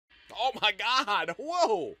Oh my God,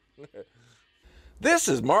 whoa. This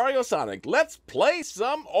is MARIOSONIC. Let's play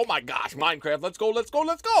some, oh my gosh, Minecraft. Let's go, let's go,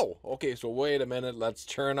 let's go. Okay, so wait a minute. Let's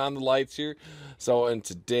turn on the lights here. So in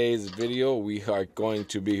today's video, we are going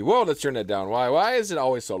to be, whoa, let's turn that down. Why is it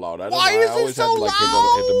always so loud? I don't know. Why is I always it so have to like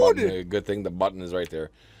hit the loud? button. Good thing the button is right there.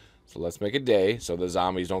 So let's make a day so the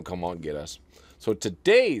zombies don't come out and get us. So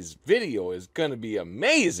today's video is going to be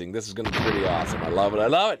amazing. This is going to be pretty awesome. I love it. I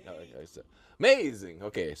love it. Amazing.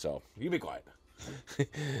 Okay, so you be quiet.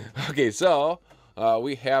 Okay, so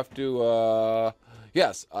we have to,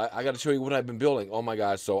 yes, I got to show you what I've been building. Oh my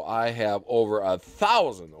gosh, so I have over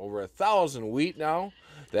 1,000 wheat now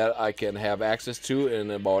that I can have access to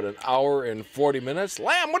in about an hour and 40 minutes.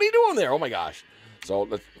 Lamb, what are you doing there? Oh my gosh. So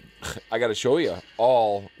I got to show you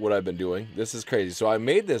all what I've been doing. This is crazy. So I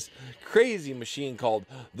made this crazy machine called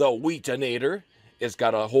the Wheatinator. It's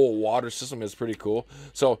got a whole water system. It's pretty cool.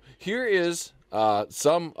 So here is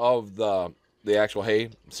some of the actual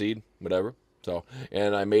hay, seed, whatever. So,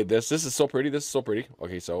 and I made this. This is so pretty. This is so pretty.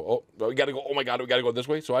 Okay, so, oh, we got to go. Oh my God, we got to go this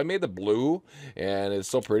way. So I made the blue, and it's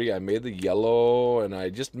so pretty. I made the yellow, and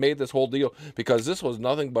I just made this whole deal because this was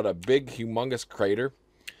nothing but a big, humongous crater.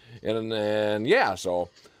 And yeah, so, all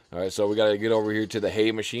right, so we got to get over here to the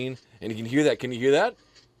hay machine, and you can hear that. Can you hear that?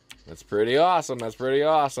 That's pretty awesome. That's pretty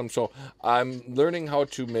awesome. So I'm learning how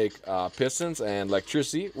to make pistons and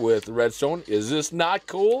electricity with redstone. Is this not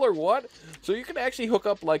cool or what? So you can actually hook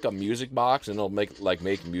up like a music box and it'll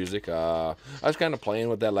make music. I was kind of playing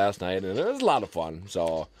with that last night and it was a lot of fun. So,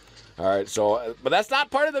 all right. So, but that's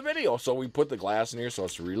not part of the video. So we put the glass in here, so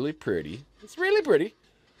it's really pretty. It's really pretty.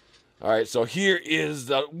 All right, so here is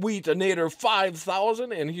the Wheatinator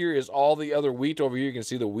 5000, and here is all the other wheat over here. You can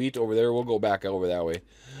see the wheat over there. We'll go back over that way.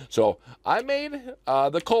 So I made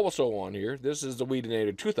the cobblestone one here. This is the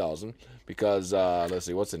Wheatinator 2000 because, let's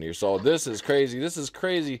see, what's in here? So this is crazy. This is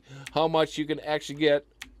crazy how much you can actually get.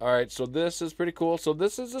 All right, so this is pretty cool. So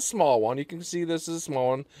this is a small one. You can see this is a small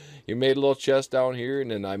one. You made a little chest down here, and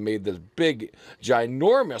then I made this big,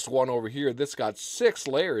 ginormous one over here. This got 6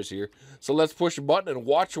 layers here. So let's push a button and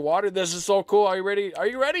watch the water. This is so cool. Are you ready? Are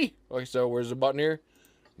you ready? Okay, so where's the button here?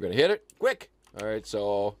 We're going to hit it. Quick. All right,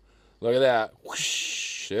 so look at that.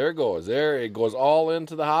 Whoosh, there it goes. There it goes all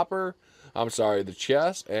into the hopper. I'm sorry, the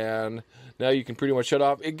chest. And now you can pretty much shut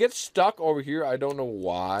off. It gets stuck over here. I don't know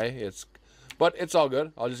why. But it's all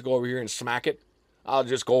good. I'll just go over here and smack it. I'll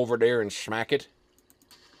just go over there and smack it.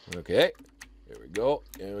 Okay. There we go.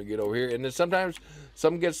 And we get over here. And then sometimes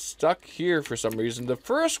some gets stuck here for some reason. The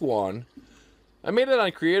first one, I made it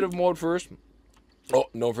on creative mode first. Oh,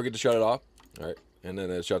 don't forget to shut it off. All right. And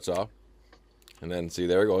then it shuts off. And then, see,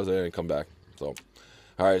 there it goes. There and come back. So,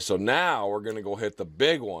 all right. So now we're going to go hit the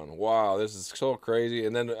big one. Wow, this is so crazy.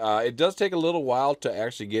 And then it does take a little while to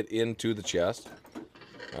actually get into the chest.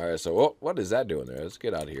 All right, so what is that doing there? Let's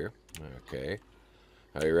get out of here. Okay.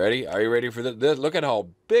 Are you ready? Are you ready for this? Look at how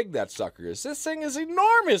big that sucker is. This thing is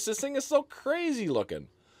enormous. This thing is so crazy looking.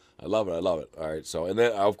 I love it. I love it. All right, so, and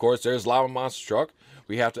then, of course, there's Lava Monster Truck.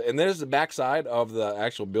 We have to, and there's the back side of the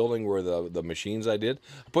actual building where the machines I did.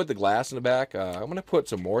 I put the glass in the back. I'm going to put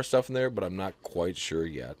some more stuff in there, but I'm not quite sure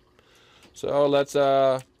yet. So let's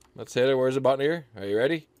hit it. Where's the button here? Are you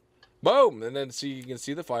ready? Boom! And then see, you can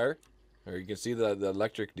see the fire. Or you can see the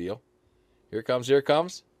electric deal. Here it comes, here it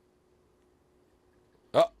comes.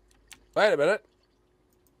 Oh, wait a minute.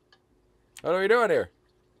 What are we doing here?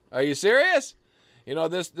 Are you serious? You know,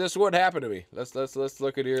 this would happen to me. Let's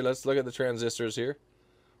look at here. Let's look at the transistors here.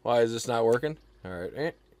 Why is this not working? All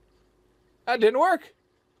right. That didn't work.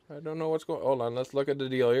 I don't know what's going on. Hold on, let's look at the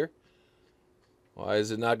deal here. Why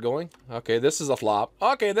is it not going? Okay, this is a flop.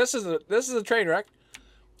 Okay, this is a train wreck.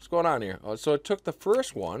 What's going on here? Oh, so it took the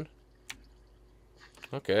first one.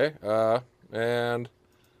 Okay, and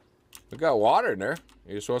we got water in there.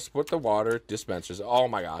 You're supposed to put the water dispensers. Oh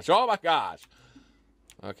my gosh, oh my gosh.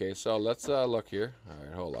 Okay, so let's look here. All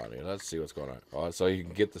right, hold on here. Let's see what's going on. Oh, so you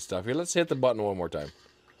can get the stuff here. Let's hit the button one more time.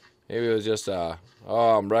 Maybe it was just, oh,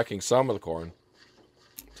 I'm wrecking some of the corn.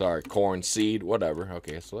 Sorry, corn, seed, whatever.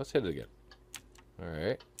 Okay, so let's hit it again. All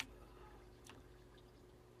right.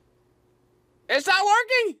 It's not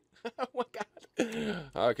working! Oh my God.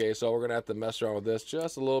 Okay, so we're gonna have to mess around with this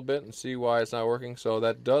just a little bit and see why it's not working. So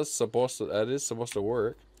that is supposed to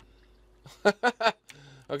work.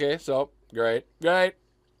 Okay, so great. All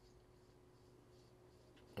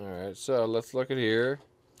right, so let's look at here.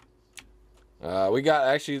 We got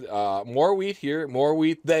actually more wheat here, more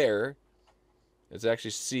wheat there. It's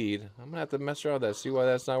actually seed. I'm gonna have to mess around with that, see why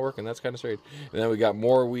that's not working. That's kind of strange. And then we got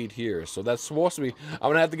more wheat here. So that's supposed to be,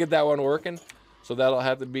 I'm gonna have to get that one working. So that'll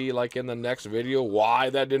have to be like in the next video. Why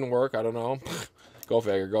that didn't work, I don't know. Go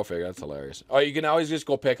figure. Go figure. That's hilarious. Oh, you can always just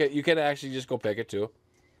go pick it. You can actually just go pick it too.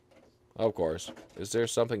 Of course. Is there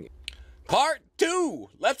something? Part 2.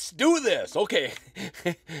 Let's do this. Okay.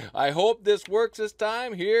 I hope this works this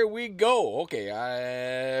time. Here we go. Okay.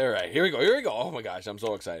 All right. Here we go. Here we go. Oh my gosh. I'm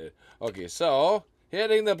so excited. Okay. So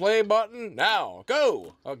hitting the play button now.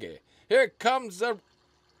 Go. Okay. Here it comes.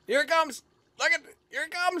 Here it comes. Look at it. Here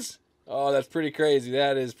it comes. Oh, that's pretty crazy.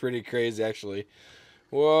 That is pretty crazy, actually.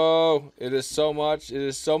 Whoa, it is so much. It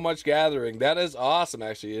is so much gathering. That is awesome,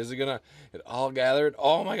 actually. Is it gonna, it all gathered?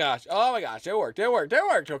 Oh my gosh. Oh my gosh. It worked. It worked. It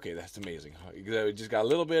worked. Okay, that's amazing. We just got a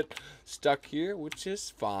little bit stuck here, which is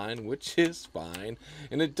fine. Which is fine.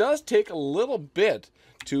 And it does take a little bit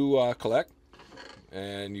to collect.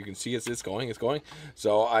 And you can see it's going. It's going.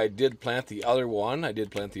 So I did plant the other one. I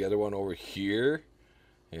did plant the other one over here.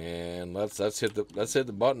 And let's hit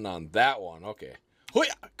the button on that one. Okay.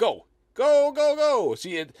 Hoo-yah! Go. Go, go, go.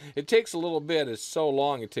 See, it takes a little bit. It's so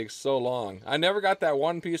long. It takes so long. I never got that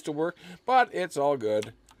one piece to work, but it's all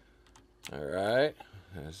good. All right.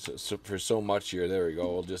 So for so much here, there we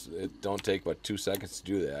go. It don't take but 2 seconds to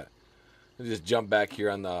do that. I'll just jump back here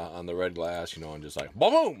on the red glass, you know, and just like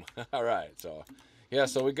boom. All right. So yeah,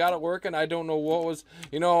 so we got it working. I don't know what was,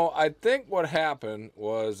 you know, I think what happened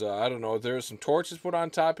was, I don't know, there's some torches put on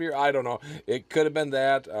top here. I don't know. It could have been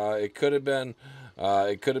that. It could have been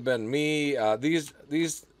me. These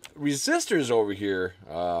resistors over here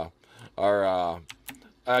are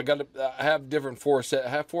have different four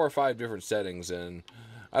or five different settings, and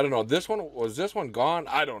I don't know. This one gone?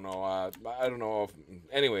 I don't know. I don't know.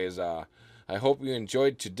 Anyways, I hope you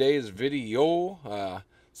enjoyed today's video.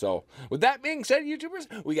 So, with that being said,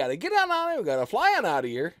 YouTubers, we got to get on it. We got to fly on out of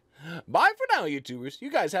here. Bye for now, YouTubers. You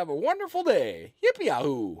guys have a wonderful day.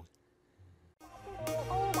 Yippee-yahoo!